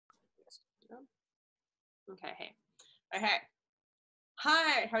Okay, hey. Okay.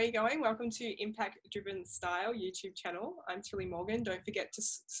 Hi, how are you going? Welcome to Impact Driven Style YouTube channel. I'm Tillie Morgan. Don't forget to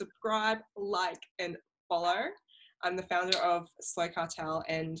subscribe, like, and follow. I'm the founder of Cartel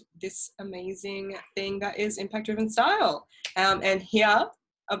and this amazing thing that is Impact Driven Style. And here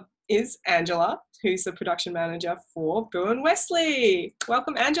is Angela, who's the production manager for Boo and Westley.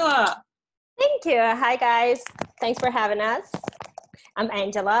 Welcome, Angela. Thank you. Hi, guys. Thanks for having us. I'm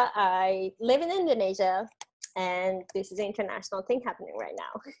Angela. I live in Indonesia, and this is an international thing happening right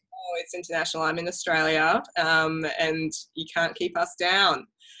now. Oh, it's international. I'm in Australia, and you can't keep us down.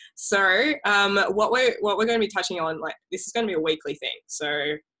 So, what we're going to be touching on, like, this is going to be a weekly thing.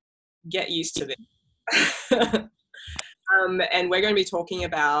 So, get used to this. And we're going to be talking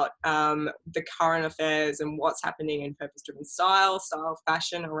about the current affairs and what's happening in purpose-driven style,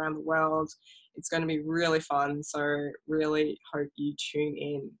 fashion around the world. It's going to be really fun. So, really hope you tune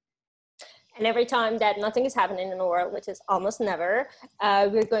in. And every time that nothing is happening in the world, which is almost never,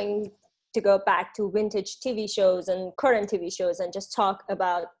 we're going to go back to vintage TV shows and current TV shows and just talk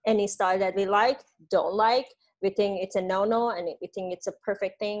about any style that we like, don't like. We think it's a no-no, and we think it's a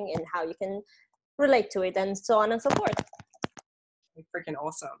perfect thing, and how you can relate to it, and so on and so forth. Freaking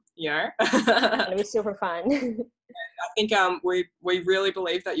awesome, you know? It'll be super fun. I think we really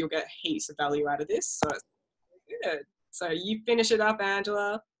believe that you'll get heaps of value out of this, so it's good. So you finish it up,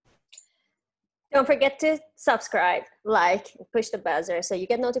 Angela. Don't forget to subscribe, like, and push the buzzer so you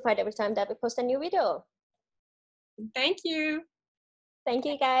get notified every time that we post a new video. Thank you. Thank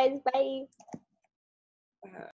you, guys. Bye.